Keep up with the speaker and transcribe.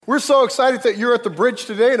We're so excited that you're at the bridge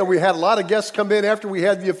today, and we had a lot of guests come in after we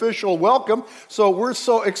had the official welcome, so we're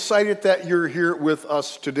so excited that you're here with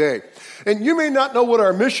us today. And you may not know what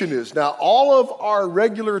our mission is. Now, all of our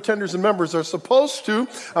regular attenders and members are supposed to,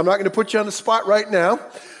 I'm not going to put you on the spot right now,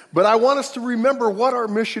 but I want us to remember what our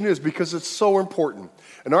mission is because it's so important.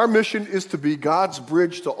 And our mission is to be God's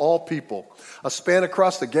bridge to all people, a span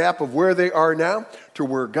across the gap of where they are now to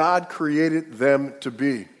where God created them to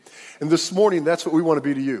be. And this morning, that's what we want to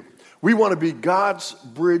be to you. We want to be God's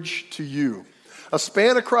bridge to you. A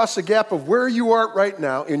span across the gap of where you are right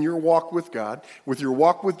now in your walk with God, with your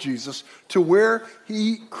walk with Jesus, to where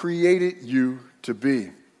He created you to be.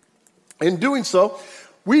 In doing so,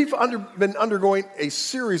 we've been undergoing a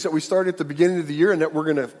series that we started at the beginning of the year and that we're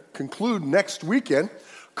going to conclude next weekend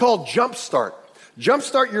called Jumpstart.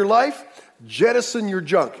 Jumpstart your life, jettison your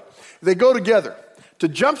junk. They go together. To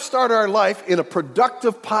jumpstart our life in a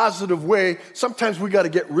productive, positive way, sometimes we got to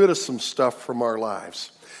get rid of some stuff from our lives.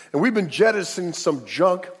 And we've been jettisoning some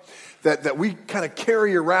junk that we kind of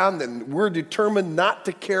carry around and we're determined not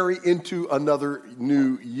to carry into another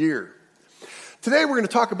new year. Today we're going to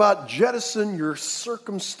talk about jettison your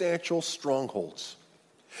circumstantial strongholds.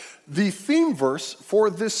 The theme verse for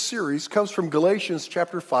this series comes from Galatians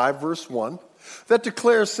chapter 5, verse 1. That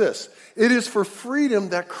declares this: it is for freedom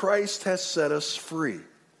that Christ has set us free.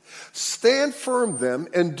 Stand firm then,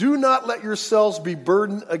 and do not let yourselves be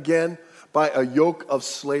burdened again by a yoke of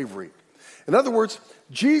slavery. In other words,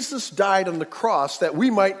 Jesus died on the cross that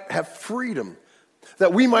we might have freedom,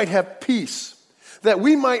 that we might have peace, that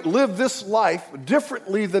we might live this life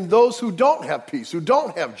differently than those who don't have peace, who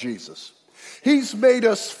don't have Jesus. He's made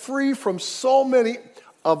us free from so many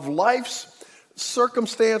of life's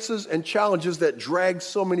circumstances and challenges that drag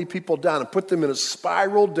so many people down and put them in a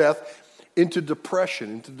spiral death into depression,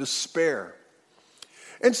 into despair.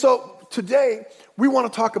 And so today we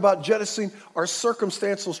want to talk about jettisoning our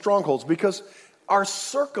circumstantial strongholds because our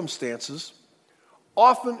circumstances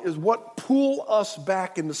often is what pull us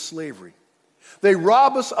back into slavery. They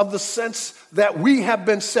rob us of the sense that we have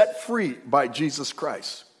been set free by Jesus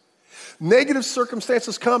Christ. Negative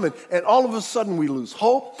circumstances come and all of a sudden we lose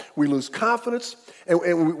hope, we lose confidence,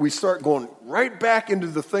 and we start going right back into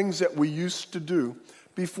the things that we used to do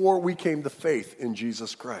before we came to faith in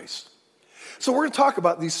Jesus Christ. So we're going to talk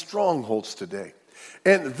about these strongholds today.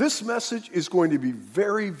 And this message is going to be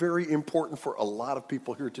very, very important for a lot of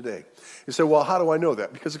people here today. You say, well, how do I know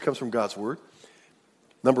that? Because it comes from God's Word.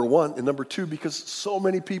 Number one. And number two, because so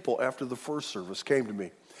many people after the first service came to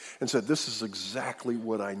me and said, this is exactly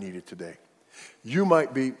what I needed today. You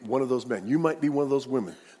might be one of those men. You might be one of those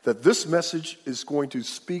women that this message is going to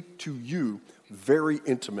speak to you very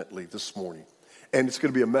intimately this morning. And it's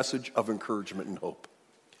going to be a message of encouragement and hope.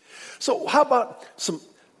 So how about some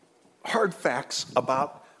hard facts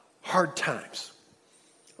about hard times?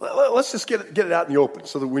 Let's just get it out in the open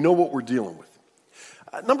so that we know what we're dealing with.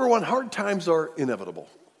 Number one, hard times are inevitable.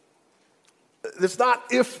 It's not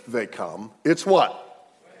if they come, it's what?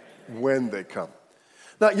 When they come.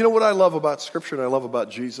 Now, you know what I love about Scripture and I love about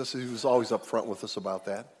Jesus? He was always up front with us about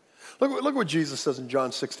that. Look what Jesus says in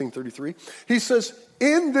John 16:33. He says,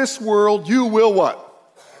 in this world you will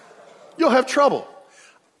what? You'll have trouble.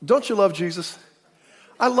 Don't you love Jesus?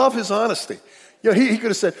 I love his honesty. You know, he could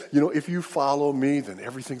have said, if you follow me, then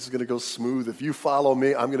everything's going to go smooth. If you follow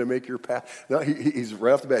me, I'm going to make your path. No, he's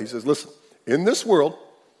right off the bat. He says, listen, in this world,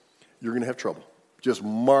 you're going to have trouble. Just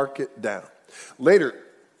mark it down. Later,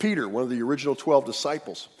 Peter, one of the original 12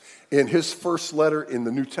 disciples, in his first letter in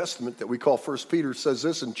the New Testament that we call 1 Peter, says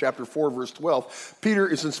this in chapter 4, verse 12. Peter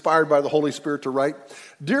is inspired by the Holy Spirit to write,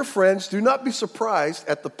 dear friends, do not be surprised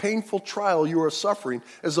at the painful trial you are suffering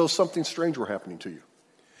as though something strange were happening to you.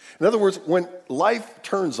 In other words, when life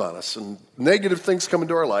turns on us and negative things come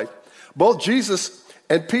into our life, both Jesus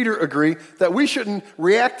and Peter agree that we shouldn't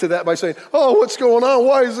react to that by saying, oh, what's going on?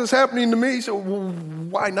 Why is this happening to me? So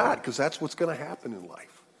why not? Because that's what's going to happen in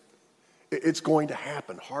life. It's going to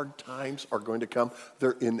happen. Hard times are going to come.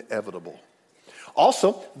 They're inevitable.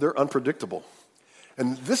 Also, they're unpredictable.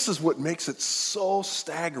 And this is what makes it so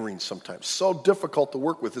staggering sometimes, so difficult to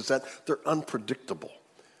work with, is that they're unpredictable.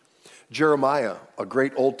 Jeremiah, a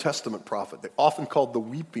great Old Testament prophet, they often called the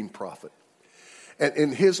weeping prophet. And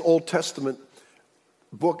in his Old Testament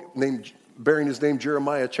book bearing his name,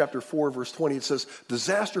 Jeremiah chapter 4, verse 20, it says,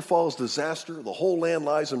 disaster follows disaster, the whole land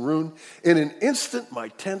lies in ruin. In an instant, my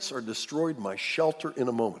tents are destroyed, my shelter in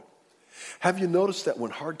a moment. Have you noticed that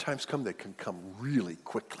when hard times come, they can come really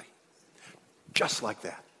quickly? Just like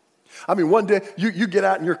that. I mean, one day you get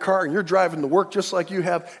out in your car and you're driving to work just like you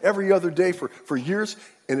have every other day for years,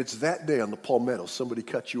 and it's that day on the Palmetto, somebody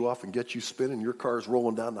cuts you off and gets you spinning, your car is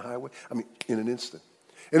rolling down the highway. I mean, in an instant.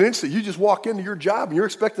 In an instant, you just walk into your job and you're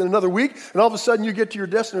expecting another week, and all of a sudden you get to your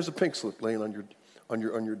desk and there's a pink slip laying on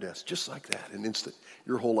your desk. Just like that, in an instant.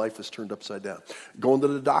 Your whole life is turned upside down. Going to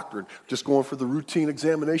the doctor and just going for the routine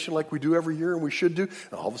examination like we do every year and we should do,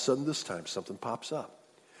 and all of a sudden this time something pops up.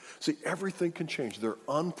 See, everything can change. They're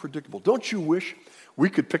unpredictable. Don't you wish we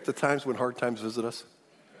could pick the times when hard times visit us?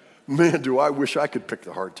 Man, do I wish I could pick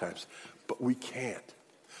the hard times. But we can't.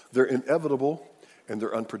 They're inevitable and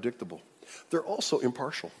they're unpredictable. They're also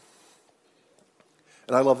impartial.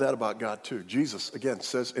 And I love that about God too. Jesus, again,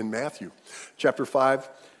 says in Matthew chapter 5,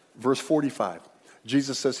 verse 45,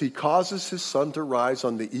 Jesus says, he causes his sun to rise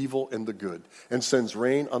on the evil and the good and sends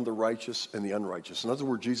rain on the righteous and the unrighteous. In other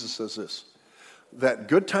words, Jesus says this, that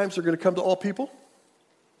good times are going to come to all people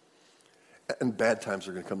and bad times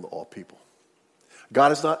are going to come to all people.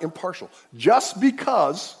 God is not impartial. Just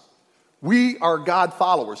because we are God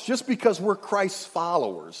followers, just because we're Christ's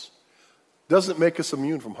followers, doesn't make us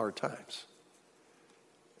immune from hard times.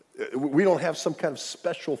 We don't have some kind of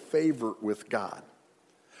special favor with God.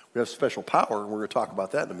 We have special power, and we're going to talk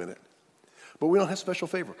about that in a minute. But we don't have special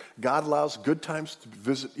favor. God allows good times to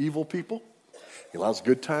visit evil people. He allows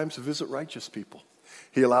good times to visit righteous people.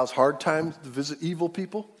 He allows hard times to visit evil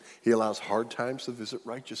people. He allows hard times to visit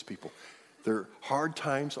righteous people. Their hard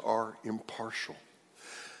times are impartial.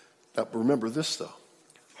 Now, remember this, though.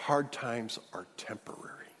 Hard times are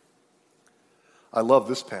temporary. I love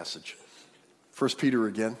this passage. 1 Peter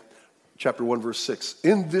again, chapter 1, verse 6.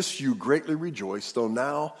 In this you greatly rejoice, though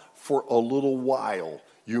now for a little while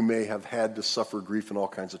you may have had to suffer grief and all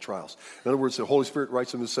kinds of trials. In other words, the Holy Spirit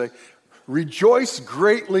writes them to say, rejoice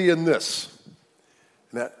greatly in this.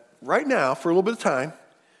 And that right now, for a little bit of time,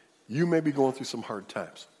 you may be going through some hard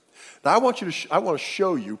times. Now, I want to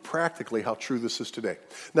show you practically how true this is today.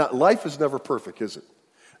 Now, life is never perfect, is it?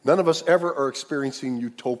 None of us ever are experiencing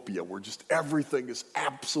utopia where just everything is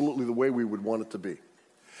absolutely the way we would want it to be.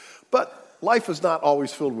 But life is not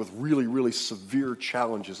always filled with really, really severe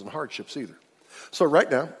challenges and hardships either. So right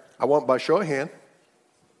now, I want by show of hand,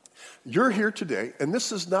 you're here today, and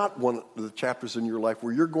this is not one of the chapters in your life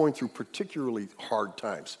where you're going through particularly hard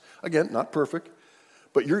times. Again, not perfect,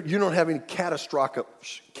 but you don't have any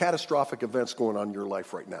catastrophic events going on in your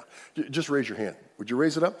life right now. Just raise your hand. Would you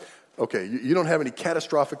raise it up? Okay, you don't have any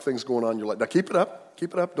catastrophic things going on in your life. Now keep it up,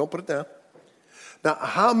 don't put it down. Now,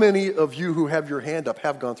 how many of you who have your hand up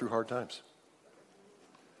have gone through hard times?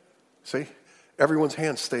 See, everyone's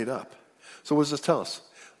hand stayed up. So what does this tell us?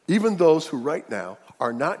 Even those who right now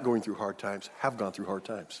are not going through hard times have gone through hard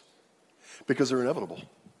times because they're inevitable.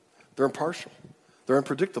 They're impartial. They're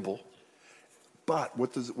unpredictable. But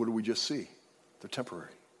what do we just see? They're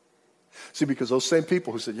temporary. See, because those same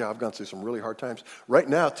people who said, yeah, I've gone through some really hard times, right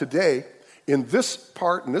now, today, in this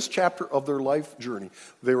chapter of their life journey,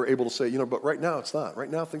 they were able to say, but right now it's not. Right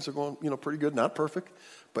now things are going, pretty good, not perfect,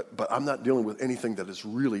 but I'm not dealing with anything that is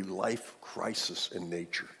really life crisis in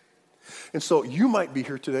nature. And so you might be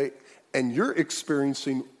here today and you're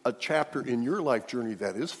experiencing a chapter in your life journey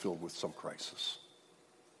that is filled with some crisis.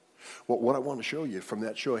 Well, what I want to show you from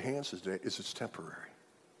that show of hands today is it's temporary.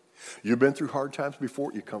 You've been through hard times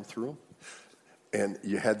before, you come through them, and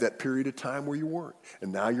you had that period of time where you weren't.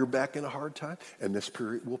 And now you're back in a hard time, and this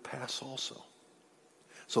period will pass also.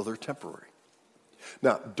 So they're temporary.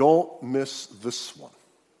 Now, don't miss this one.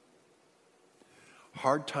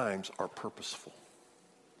 Hard times are purposeful.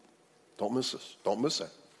 Don't miss this. Don't miss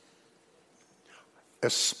that.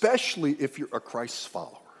 Especially if you're a Christ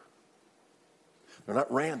follower. They're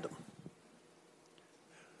not random.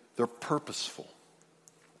 They're purposeful.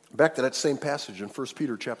 Back to that same passage in 1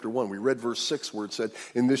 Peter chapter 1, we read verse 6 where it said,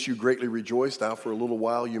 in this you greatly rejoice. Now for a little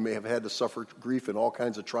while you may have had to suffer grief in all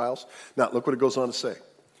kinds of trials. Now look what it goes on to say.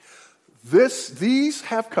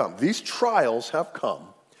 These trials have come,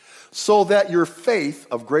 so that your faith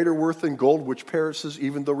of greater worth than gold, which perishes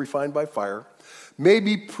even though refined by fire, may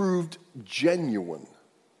be proved genuine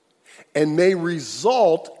and may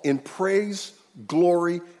result in praise,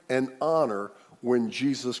 glory, and honor when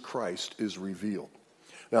Jesus Christ is revealed.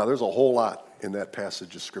 Now, there's a whole lot in that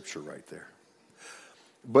passage of Scripture right there.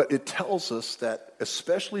 But it tells us that,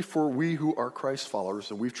 especially for we who are Christ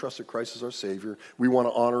followers, and we've trusted Christ as our Savior, we want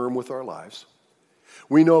to honor Him with our lives.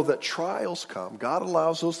 We know that trials come. God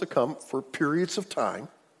allows those to come for periods of time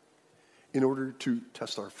in order to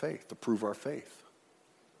test our faith, to prove our faith.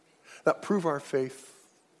 Now, prove our faith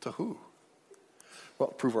to who?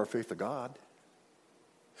 Well, prove our faith to God.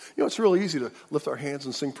 You know, it's really easy to lift our hands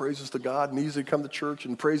and sing praises to God and easy to come to church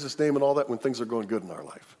and praise His name and all that when things are going good in our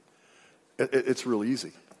life. It's really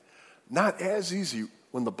easy. Not as easy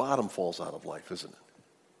when the bottom falls out of life, isn't it?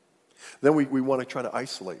 Then we want to try to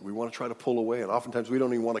isolate. We want to try to pull away, and oftentimes we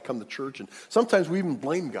don't even want to come to church, and sometimes we even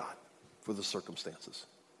blame God for the circumstances.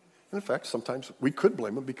 And in fact, sometimes we could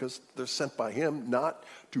blame Him because they're sent by Him not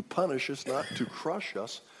to punish us, not to crush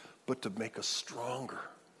us, but to make us stronger.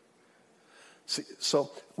 See,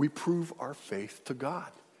 so we prove our faith to God.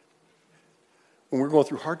 When we're going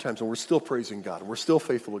through hard times and we're still praising God, and we're still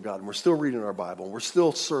faithful to God, and we're still reading our Bible, and we're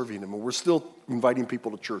still serving Him, and we're still inviting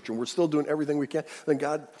people to church, and we're still doing everything we can, then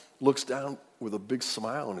God looks down with a big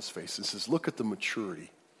smile on His face and says, look at the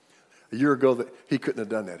maturity. A year ago, that he couldn't have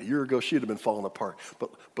done that. A year ago, she'd have been falling apart.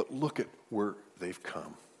 But look at where they've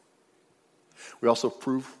come. We also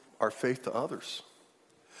prove our faith to others.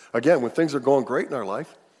 Again, when things are going great in our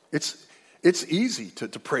life, it's easy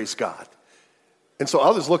to praise God. And so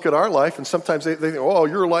others look at our life, and sometimes they think, oh,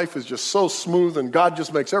 your life is just so smooth, and God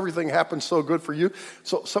just makes everything happen so good for you.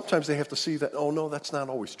 So sometimes they have to see that, oh, no, that's not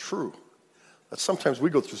always true. That sometimes we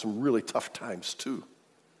go through some really tough times, too.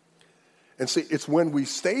 And see, it's when we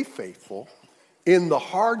stay faithful in the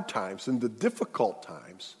hard times, in the difficult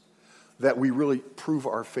times, that we really prove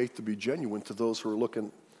our faith to be genuine to those who are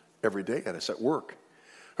looking every day at us at work.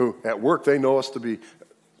 Who, at work, they know us to be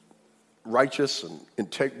righteous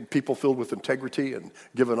and people filled with integrity and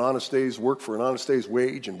give an honest day's work for an honest day's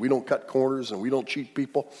wage, and we don't cut corners and we don't cheat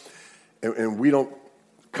people, and we don't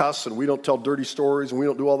cuss and we don't tell dirty stories and we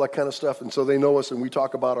don't do all that kind of stuff. And so they know us and we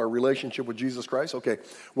talk about our relationship with Jesus Christ. Okay,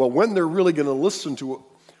 well, when they're really going to listen to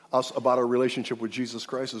us about our relationship with Jesus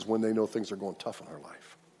Christ is when they know things are going tough in our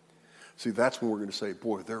life. See, that's when we're going to say,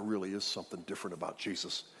 boy, there really is something different about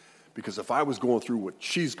Jesus. Because if I was going through what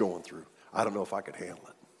she's going through, I don't know if I could handle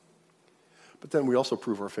it. But then we also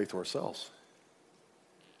prove our faith to ourselves.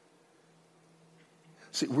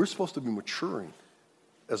 See, we're supposed to be maturing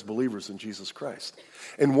as believers in Jesus Christ.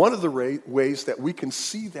 And one of the ways that we can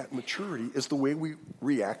see that maturity is the way we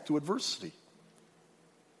react to adversity.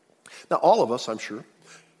 Now, all of us, I'm sure,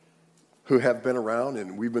 who have been around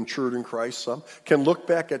and we've matured in Christ, some, can look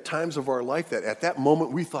back at times of our life that at that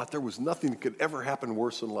moment we thought there was nothing that could ever happen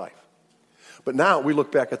worse in life. But now we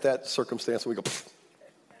look back at that circumstance and we go, pfft.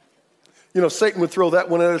 You know, Satan would throw that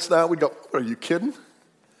one at us now. We'd go, are you kidding?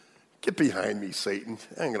 Get behind me, Satan.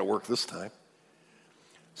 That ain't going to work this time.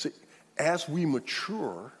 See, as we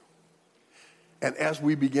mature and as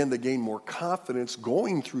we begin to gain more confidence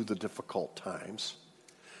going through the difficult times,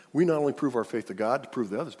 we not only prove our faith to God to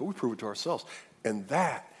prove to others, but we prove it to ourselves. And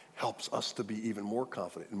that helps us to be even more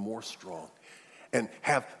confident and more strong and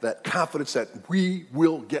have that confidence that we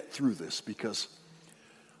will get through this because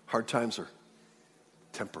hard times are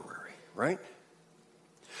temporary, right?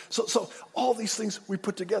 So all these things we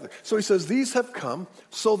put together. So he says, these have come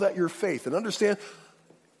so that your faith, and understand,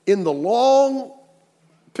 in the long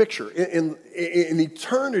picture, in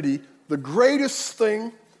eternity, the greatest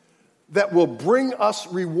thing that will bring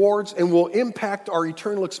us rewards and will impact our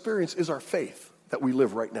eternal experience is our faith that we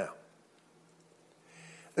live right now.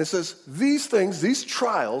 And it says, these things, these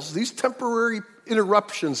trials, these temporary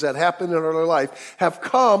interruptions that happen in our life have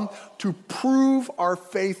come to prove our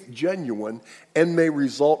faith genuine and may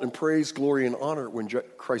result in praise, glory, and honor when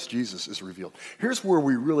Christ Jesus is revealed. Here's where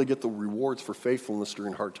we really get the rewards for faithfulness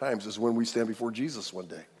during hard times is when we stand before Jesus one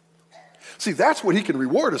day. See, that's what he can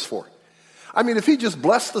reward us for. I mean, if he just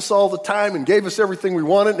blessed us all the time and gave us everything we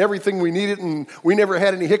wanted and everything we needed and we never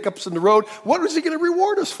had any hiccups in the road, what is he going to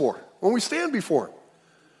reward us for when we stand before him?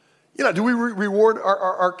 You know, do we reward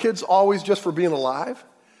our kids always just for being alive?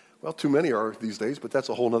 Well, too many are these days, but that's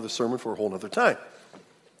a whole other sermon for a whole other time.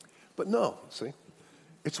 But no, see,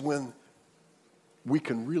 it's when we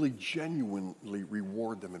can really genuinely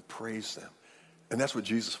reward them and praise them. And that's what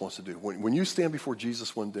Jesus wants to do. When you stand before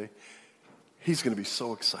Jesus one day, he's going to be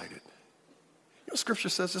so excited. You know, Scripture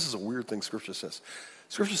says, this is a weird thing Scripture says.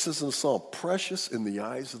 Scripture says in the Psalm, precious in the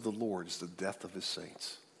eyes of the Lord is the death of his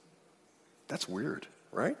saints. That's weird,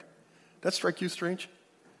 right? That strike you strange?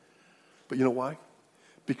 But you know why?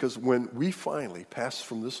 Because when we finally pass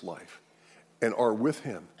from this life and are with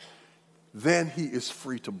him, then he is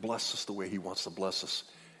free to bless us the way he wants to bless us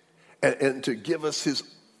and to give us his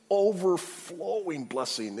overflowing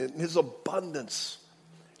blessing and his abundance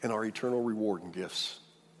and our eternal reward and gifts.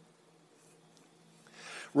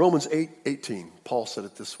 Romans 8:18, Paul said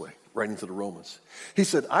it this way, writing to the Romans. He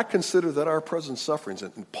said, I consider that our present sufferings,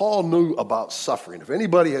 and Paul knew about suffering. If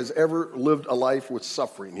anybody has ever lived a life with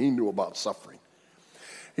suffering, he knew about suffering.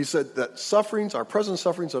 He said that sufferings, our present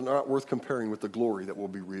sufferings, are not worth comparing with the glory that will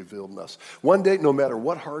be revealed in us. One day, no matter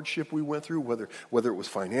what hardship we went through, whether it was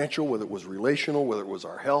financial, whether it was relational, whether it was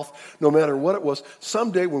our health, no matter what it was,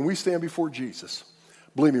 someday when we stand before Jesus,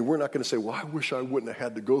 believe me, we're not going to say, well, I wish I wouldn't have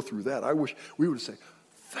had to go through that. I wish we would say,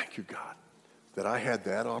 thank you, God, that I had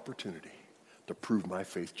that opportunity to prove my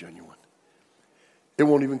faith genuine. It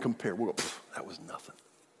won't even compare. We'll go, that was nothing.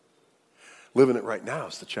 Living it right now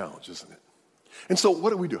is the challenge, isn't it? And so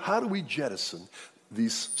what do? How do we jettison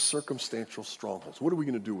these circumstantial strongholds? What are we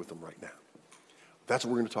going to do with them right now? That's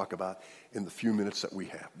what we're going to talk about in the few minutes that we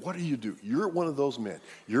have. What do? You're one of those men.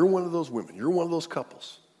 You're one of those women. You're one of those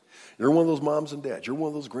couples. You're one of those moms and dads. You're one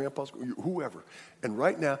of those grandpas, whoever. And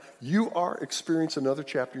right now, you are experiencing another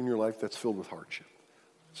chapter in your life that's filled with hardship.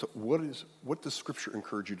 So what does Scripture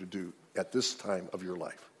encourage you to do at this time of your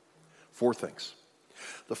life? 4 things.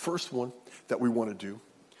 The first one that we want to do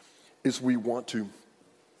is we want to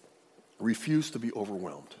refuse to be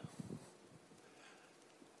overwhelmed.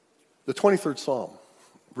 The 23rd Psalm,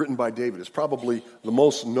 written by David, is probably the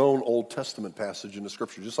most known Old Testament passage in the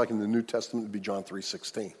Scripture, just like in the New Testament, it would be John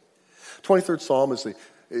 3:16. 23rd Psalm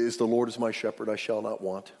is the Lord is my shepherd, I shall not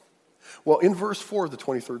want. Well, in verse 4 of the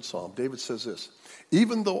 23rd Psalm, David says this,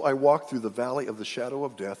 even though I walk through the valley of the shadow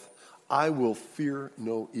of death, I will fear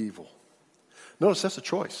no evil. Notice that's a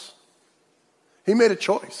choice. He made a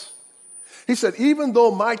choice. He said, even though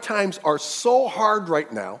my times are so hard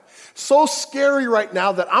right now, so scary right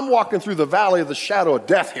now that I'm walking through the valley of the shadow of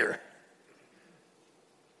death here,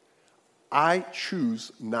 I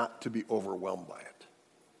choose not to be overwhelmed by it.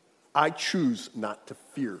 I choose not to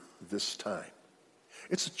fear this time.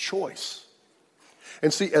 It's a choice.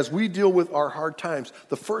 And see, as we deal with our hard times,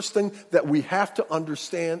 the first thing that we have to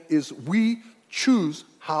understand is we choose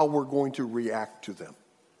how we're going to react to them.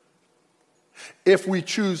 If we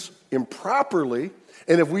choose improperly,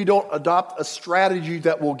 and if we don't adopt a strategy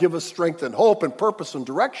that will give us strength and hope and purpose and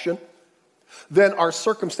direction, then our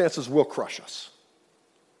circumstances will crush us.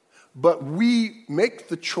 But we make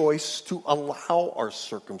the choice to allow our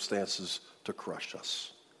circumstances to crush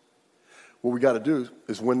us. What we got to do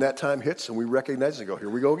is when that time hits and we recognize it and go, here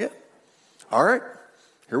we go again. All right,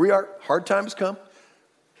 here we are. Hard times come.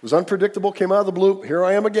 It was unpredictable, came out of the blue. Here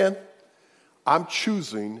I am again. I'm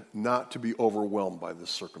choosing not to be overwhelmed by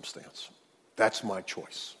this circumstance. That's my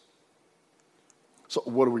choice. So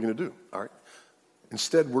what are we going to do? All right.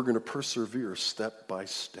 Instead, we're going to persevere step by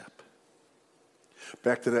step.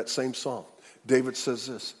 Back to that same psalm. David says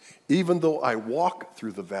this, even though I walk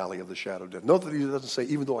through the valley of the shadow of death. Note that he doesn't say,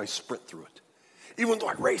 even though I sprint through it. Even though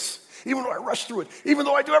I race. Even though I rush through it. Even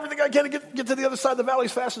though I do everything I can to get to the other side of the valley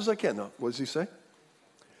as fast as I can. No, what does he say?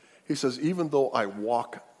 He says, even though I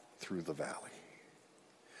walk through the valley.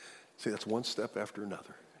 See, that's one step after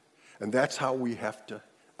another. And that's how we have to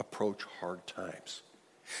approach hard times.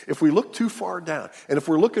 If we look too far down, and if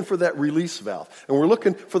we're looking for that release valve, and we're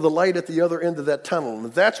looking for the light at the other end of that tunnel,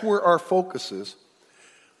 and that's where our focus is,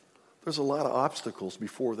 there's a lot of obstacles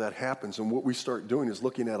before that happens. And what we start doing is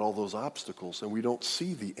looking at all those obstacles, and we don't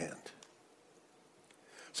see the end.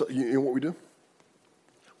 So you know what we do?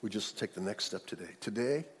 We just take the next step today.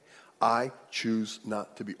 Today, I choose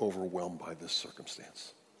not to be overwhelmed by this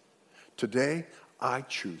circumstance. Today, I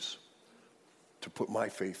choose to put my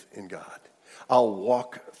faith in God. I'll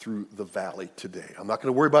walk through the valley today. I'm not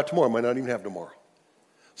going to worry about tomorrow. I might not even have tomorrow.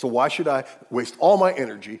 So why should I waste all my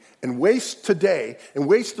energy and waste today and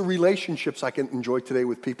waste the relationships I can enjoy today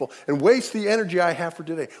with people and waste the energy I have for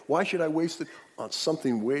today? Why should I waste it on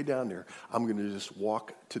something way down there? I'm going to just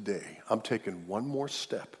walk today. I'm taking one more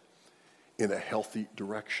step in a healthy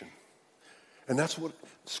direction. And that's what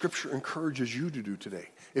Scripture encourages you to do today.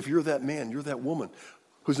 If you're that man, you're that woman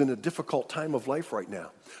who's in a difficult time of life right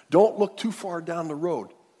now, don't look too far down the road.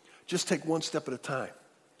 Just take one step at a time.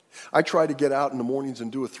 I try to get out in the mornings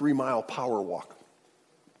and do a 3-mile power walk.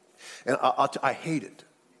 And I hate it.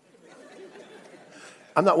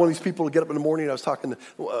 I'm not one of these people to get up in the morning. I was talking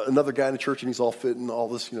to another guy in the church, and he's all fit and all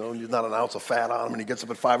this, and he's not an ounce of fat on him, and he gets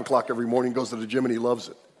up at 5 o'clock every morning, goes to the gym, and he loves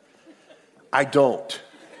it. I don't.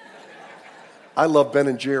 I love Ben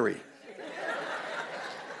and Jerry.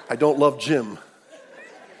 I don't love Jim.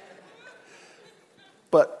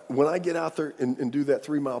 But when I get out there and do that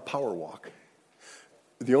 3-mile power walk,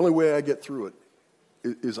 the only way I get through it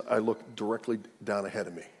is I look directly down ahead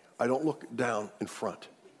of me. I don't look down in front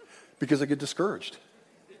because I get discouraged.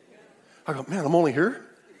 I go, man, I'm only here?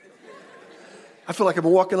 I feel like I've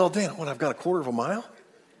been walking all day. I've got a quarter of a mile?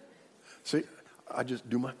 See, I just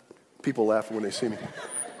do my... People laugh when they see me.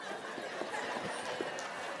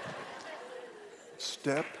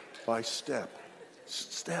 Step by step.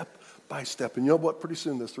 Step by step. And you know what? Pretty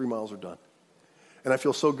soon those 3 miles are done. And I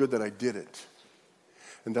feel so good that I did it.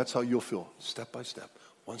 And that's how you'll feel, step by step,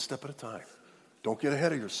 one step at a time. Don't get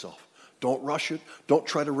ahead of yourself. Don't rush it. Don't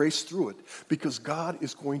try to race through it, because God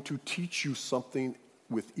is going to teach you something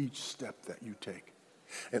with each step that you take.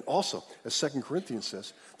 And also, as 2 Corinthians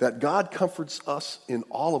says, that God comforts us in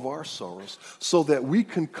all of our sorrows so that we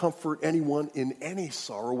can comfort anyone in any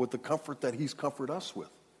sorrow with the comfort that he's comforted us with.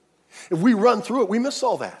 If we run through it, we miss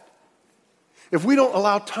all that. If we don't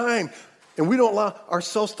allow time and we don't allow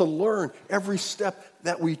ourselves to learn every step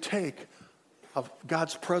that we take of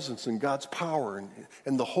God's presence and God's power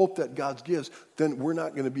and the hope that God gives, then we're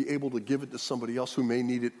not going to be able to give it to somebody else who may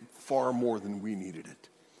need it far more than we needed it.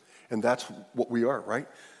 And that's what we are, right?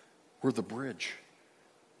 We're the bridge.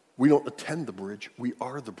 We don't attend the bridge. We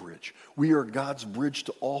are the bridge. We are God's bridge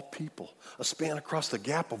to all people, a span across the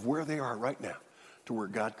gap of where they are right now to where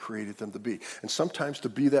God created them to be. And sometimes to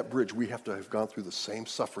be that bridge, we have to have gone through the same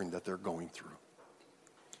suffering that they're going through.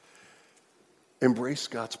 Embrace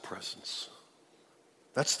God's presence.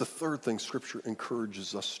 That's the third thing Scripture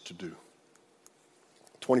encourages us to do.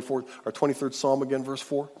 23rd Psalm again, verse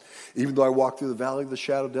 4. Even though I walk through the valley of the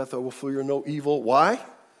shadow of death, I will fear no evil. Why?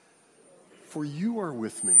 For you are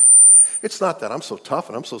with me. It's not that I'm so tough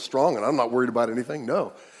and I'm so strong and I'm not worried about anything.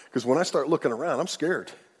 No, because when I start looking around, I'm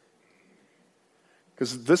scared.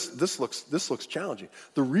 Because this looks challenging.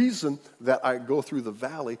 The reason that I go through the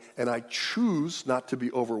valley and I choose not to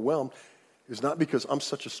be overwhelmed is not because I'm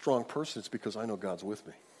such a strong person. It's because I know God's with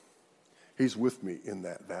me. He's with me in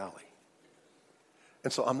that valley.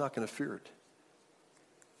 And so I'm not going to fear it.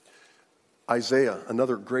 Isaiah,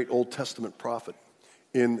 another great Old Testament prophet,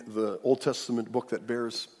 in the Old Testament book that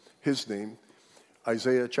bears his name,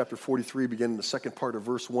 Isaiah chapter 43, beginning the second part of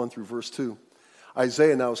verse 1 through verse 2.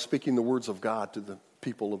 Isaiah now is speaking the words of God to the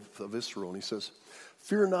people of Israel. And he says,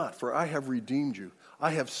 "Fear not, for I have redeemed you. I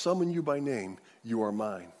have summoned you by name. You are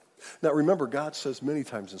mine." Now remember, God says many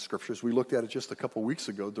times in Scriptures, we looked at it just a couple weeks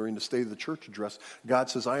ago during the State of the Church address, God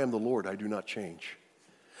says, "I am the Lord, I do not change."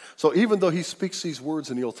 So even though he speaks these words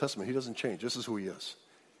in the Old Testament, he doesn't change. This is who he is.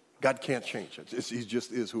 God can't change. He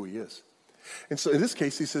just is who he is. And so in this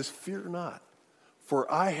case, he says, "Fear not,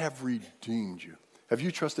 for I have redeemed you." Have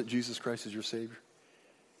you trusted Jesus Christ as your Savior?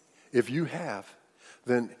 If you have,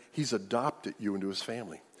 then he's adopted you into his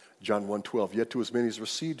family. John 1:12, "Yet to as many as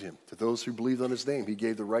received him, to those who believed on his name, he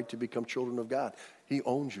gave the right to become children of God." He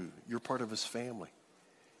owns you. You're part of his family.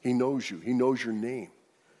 He knows you. He knows your name.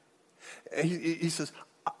 And he says,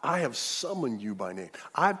 "I have summoned you by name.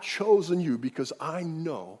 I've chosen you because I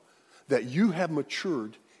know that you have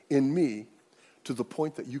matured in me to the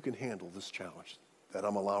point that you can handle this challenge that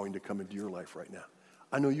I'm allowing to come into your life right now.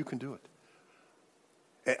 I know you can do it.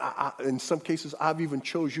 And in some cases, I've even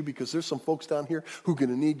chose you because there's some folks down here who are going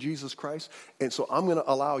to need Jesus Christ. And so I'm going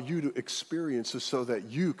to allow you to experience this so that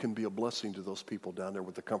you can be a blessing to those people down there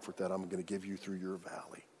with the comfort that I'm going to give you through your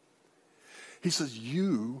valley." He says,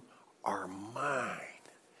 "You are mine."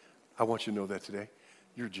 I want you to know that today.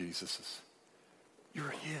 You're Jesus's. You're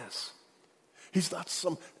his. He's not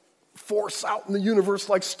some force out in the universe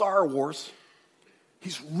like Star Wars.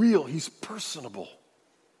 He's real. He's personable.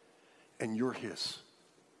 And you're his.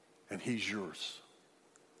 And he's yours.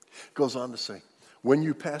 Goes on to say, "When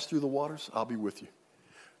you pass through the waters, I'll be with you."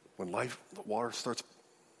 When the water starts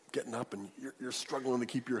getting up and you're struggling to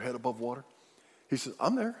keep your head above water, he says,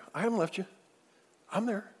 "I'm there. I haven't left you. I'm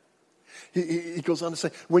there." He goes on to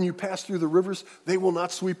say, "When you pass through the rivers, they will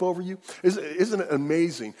not sweep over you." Isn't it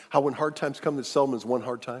amazing how when hard times come, there's seldom is one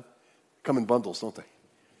hard time? Come in bundles, don't they?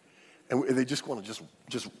 And they just want to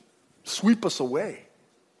just sweep us away.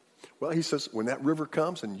 Well, he says, when that river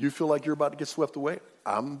comes and you feel like you're about to get swept away,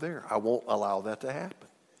 I'm there. I won't allow that to happen.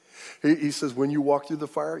 He says, when you walk through the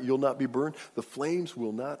fire, you'll not be burned. The flames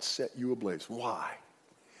will not set you ablaze. Why?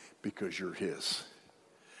 Because you're his.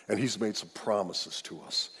 And he's made some promises to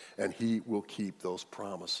us, and he will keep those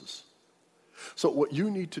promises. So what you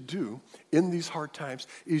need to do in these hard times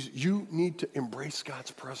is you need to embrace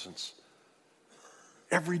God's presence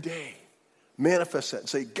every day. Manifest that and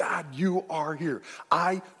say, "God, you are here.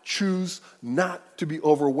 I choose not to be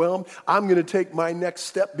overwhelmed. I'm going to take my next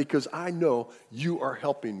step because I know you are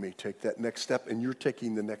helping me take that next step, and you're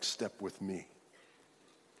taking the next step with me."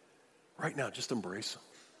 Right now, just embrace him.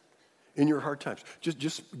 In your hard times,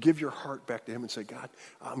 just give your heart back to him and say, "God,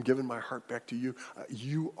 I'm giving my heart back to you.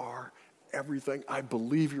 You are everything. I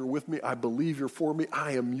believe you're with me. I believe you're for me.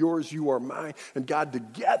 I am yours. You are mine. And God,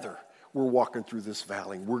 together, we're walking through this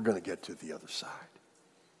valley. We're going to get to the other side."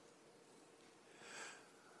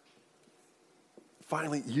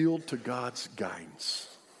 Finally, yield to God's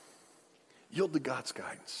guidance. Yield to God's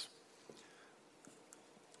guidance.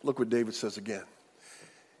 Look what David says again.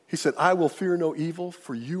 He said, I will fear no evil,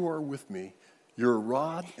 for you are with me. Your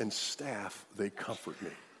rod and staff, they comfort me.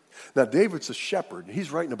 Now, David's a shepherd, and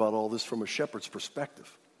he's writing about all this from a shepherd's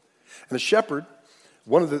perspective. And a shepherd,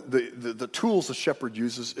 one of the tools a shepherd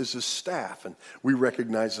uses is his staff. And we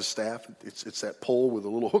recognize the staff. It's that pole with a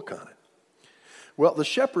little hook on it. Well, the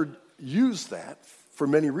shepherd used that for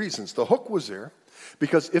many reasons. The hook was there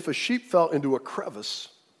because if a sheep fell into a crevice,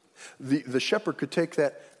 the shepherd could take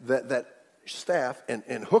that staff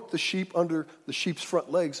and hook the sheep under the sheep's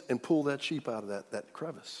front legs and pull that sheep out of that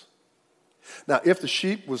crevice. Now, if the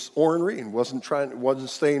sheep was ornery and wasn't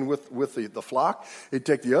staying with the flock, he'd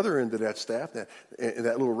take the other end of that staff and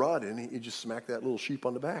that little rod in, he'd just smack that little sheep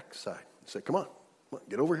on the back side and say, come on,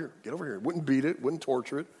 get over here. Wouldn't beat it, wouldn't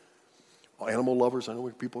torture it. Animal lovers, I know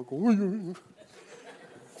people go,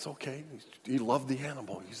 it's okay. He loved the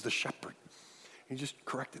animal. He's the shepherd. He just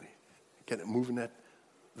corrected it, getting it moving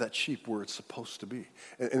that sheep where it's supposed to be.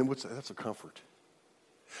 And that's a comfort.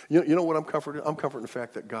 You know what I'm comforted? I'm comforted in the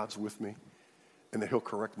fact that God's with me and that he'll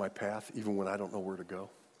correct my path even when I don't know where to go.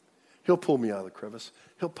 He'll pull me out of the crevice.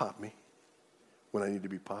 He'll pop me when I need to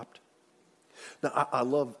be popped. Now, I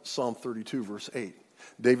love Psalm 32, verse 8.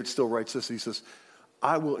 David still writes this. He says,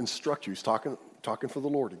 I will instruct you. He's talking for the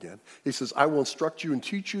Lord again. He says, I will instruct you and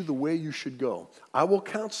teach you the way you should go. I will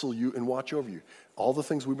counsel you and watch over you. All the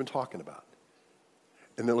things we've been talking about.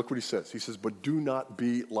 And then look what he says. He says, but do not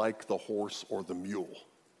be like the horse or the mule,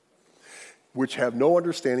 which have no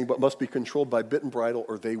understanding but must be controlled by bit and bridle,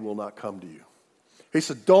 or they will not come to you. He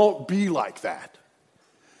said, don't be like that.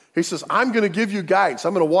 He says, I'm going to give you guidance.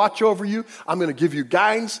 I'm going to watch over you. I'm going to give you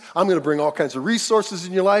guidance. I'm going to bring all kinds of resources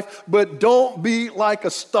in your life, but don't be like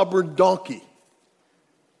a stubborn donkey.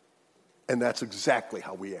 And that's exactly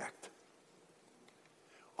how we act.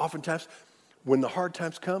 Oftentimes, when the hard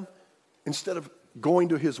times come, instead of going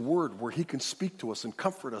to his word where he can speak to us and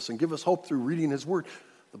comfort us and give us hope through reading his word,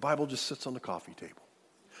 the Bible just sits on the coffee table.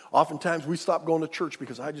 Oftentimes we stop going to church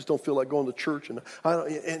because I just don't feel like going to church,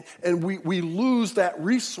 and we lose that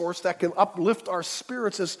resource that can uplift our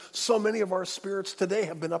spirits, as so many of our spirits today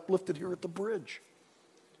have been uplifted here at the bridge.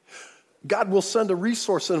 God will send a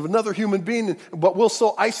resource of another human being, but we'll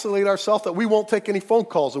so isolate ourselves that we won't take any phone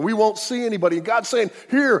calls and we won't see anybody. And God's saying,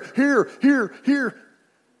 here.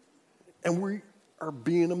 And we are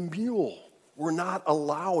being a mule. We're not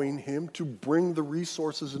allowing him to bring the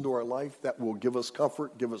resources into our life that will give us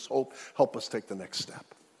comfort, give us hope, help us take the next step.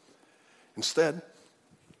 Instead,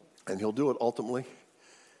 and he'll do it ultimately,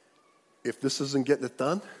 if this isn't getting it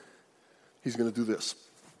done, he's going to do this.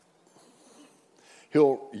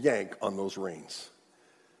 He'll yank on those reins.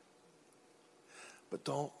 But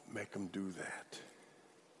don't make him do that.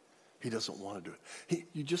 He doesn't want to do it.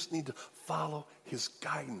 You just need to follow his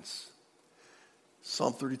guidance.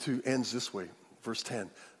 Psalm 32 ends this way, verse 10.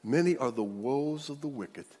 Many are the woes of the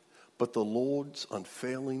wicked, but the Lord's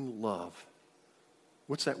unfailing love,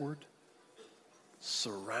 what's that word?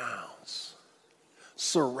 Surrounds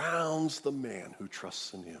the man who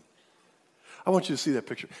trusts in him. I want you to see that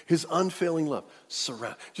picture. His unfailing love,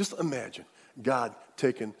 just imagine God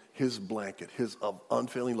taking his blanket, his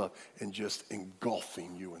unfailing love, and just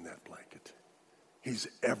engulfing you in that blanket. He's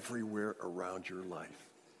everywhere around your life.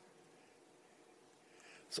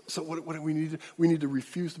 So what do we need to do? We need to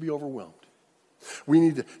refuse to be overwhelmed. We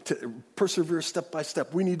need to persevere step by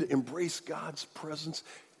step. We need to embrace God's presence,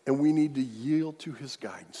 and we need to yield to his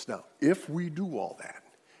guidance. Now, if we do all that,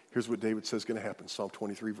 here's what David says is going to happen. Psalm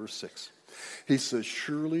 23, verse 6. He says,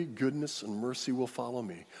 surely goodness and mercy will follow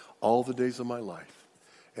me all the days of my life,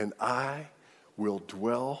 and I will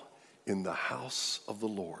dwell in the house of the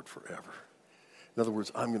Lord forever. In other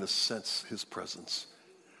words, I'm going to sense his presence.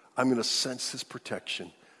 I'm going to sense his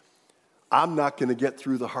protection. I'm not going to get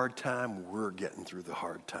through the hard time. We're getting through the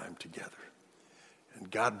hard time together. And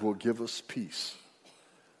God will give us peace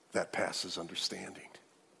that passes understanding.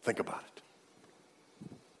 Think about it.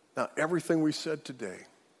 Now, everything we said today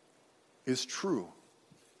is true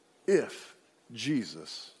if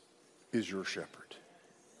Jesus is your shepherd.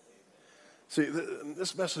 See,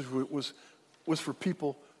 this message was for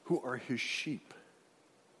people who are his sheep.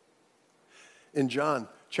 In John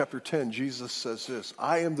chapter 10, Jesus says this,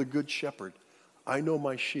 I am the good shepherd. I know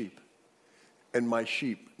my sheep, and my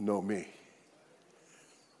sheep know me.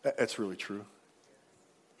 That's really true.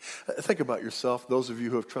 Think about yourself, those of you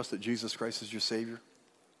who have trusted Jesus Christ as your Savior.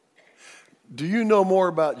 Do you know more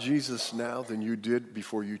about Jesus now than you did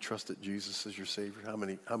before you trusted Jesus as your Savior? How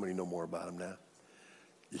many know more about him now?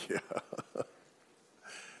 Yeah.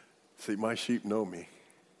 See, my sheep know me.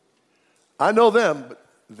 I know them, but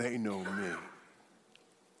they know me.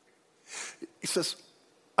 He says,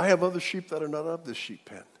 I have other sheep that are not of this sheep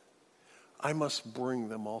pen. I must bring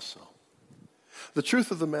them also. The truth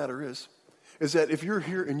of the matter is that if you're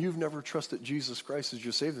here and you've never trusted Jesus Christ as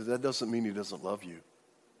your Savior, that doesn't mean he doesn't love you.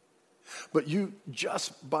 But you,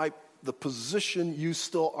 just by the position you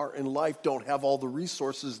still are in life, don't have all the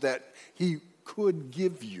resources that he could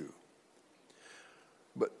give you.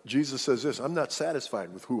 But Jesus says this, I'm not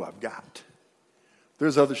satisfied with who I've got.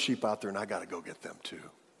 There's other sheep out there and I got to go get them too.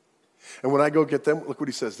 And when I go get them, look what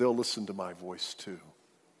he says, they'll listen to my voice too.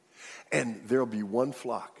 And there'll be one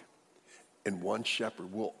flock and one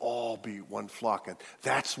shepherd. We'll all be one flock. And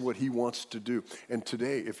that's what he wants to do. And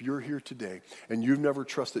today, if you're here today and you've never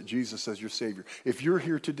trusted Jesus as your Savior, if you're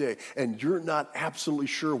here today and you're not absolutely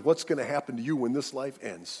sure what's going to happen to you when this life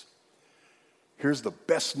ends, here's the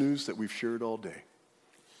best news that we've shared all day.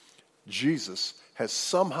 Jesus has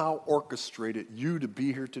somehow orchestrated you to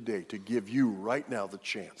be here today to give you right now the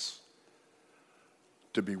chance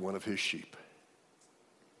to be one of his sheep.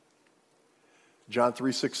 John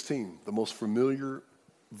 3:16, the most familiar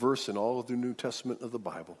verse in all of the New Testament of the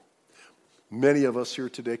Bible. Many of us here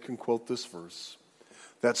today can quote this verse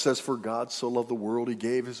that says, for God so loved the world, he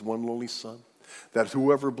gave his one and only Son, that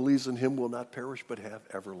whoever believes in him will not perish but have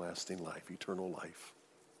everlasting life, eternal life.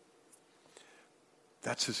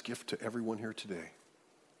 That's his gift to everyone here today.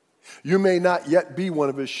 You may not yet be one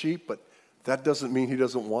of his sheep, but that doesn't mean he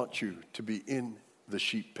doesn't want you to be in the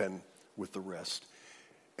sheep pen with the rest.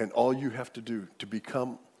 And all you have to do to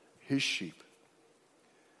become his sheep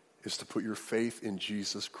is to put your faith in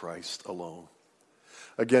Jesus Christ alone.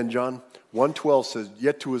 Again, John 1:12 says,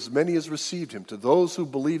 yet to as many as received him, to those who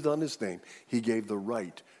believed on his name, he gave the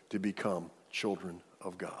right to become children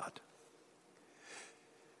of God.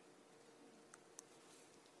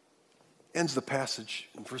 Ends the passage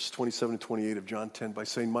in verses 27 and 28 of John 10 by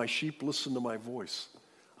saying, my sheep listen to my voice.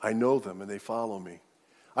 I know them and they follow me.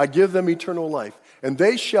 I give them eternal life, and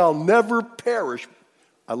they shall never perish.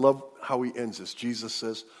 I love how he ends this. Jesus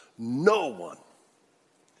says, no one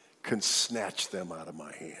can snatch them out of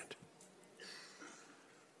my hand.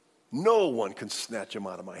 No one can snatch them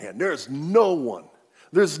out of my hand. There's no one.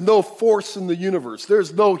 There's no force in the universe.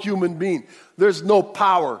 There's no human being. There's no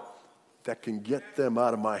power that can get them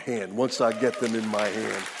out of my hand once I get them in my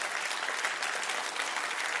hand.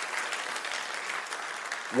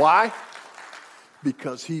 Why?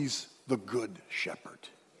 Because he's the good shepherd.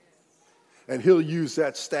 And he'll use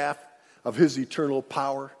that staff of his eternal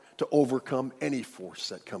power to overcome any force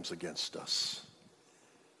that comes against us.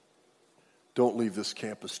 Don't leave this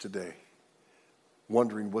campus today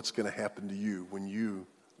wondering what's going to happen to you when you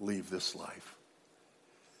leave this life.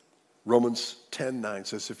 Romans 10:9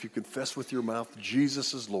 says, if you confess with your mouth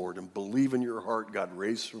Jesus is Lord and believe in your heart God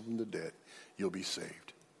raised him from the dead, you'll be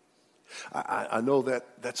saved. I know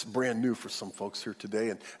that that's brand new for some folks here today,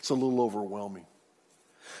 and it's a little overwhelming.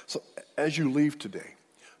 So as you leave today,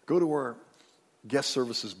 go to our guest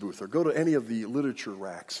services booth or go to any of the literature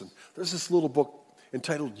racks, and there's this little book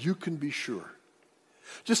entitled You Can Be Sure.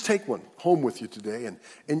 Just take one home with you today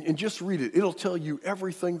and just read it. It'll tell you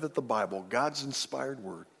everything that the Bible, God's inspired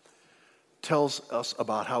word, tells us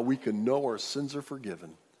about how we can know our sins are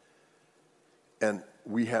forgiven. And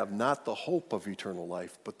we have not the hope of eternal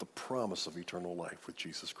life, but the promise of eternal life with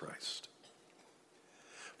Jesus Christ.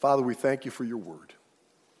 Father, we thank you for your word.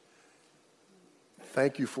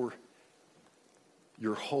 Thank you for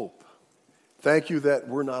your hope. Thank you that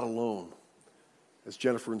we're not alone, as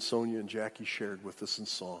Jennifer and Sonia and Jackie shared with us in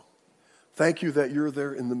song. Thank you that you're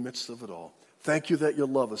there in the midst of it all. Thank you that you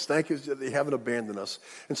love us. Thank you that you haven't abandoned us.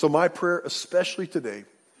 And so my prayer, especially today,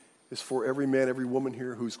 is for every man, every woman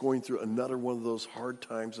here who's going through another one of those hard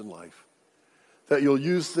times in life, that you'll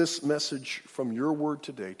use this message from your word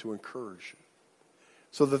today to encourage,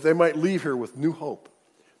 so that they might leave here with new hope,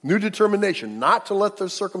 new determination, not to let their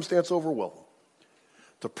circumstance overwhelm them,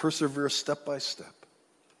 to persevere step by step,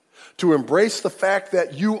 to embrace the fact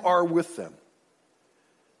that you are with them,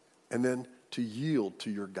 and then to yield to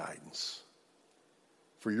your guidance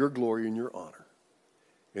for your glory and your honor.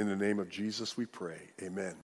 In the name of Jesus we pray, amen.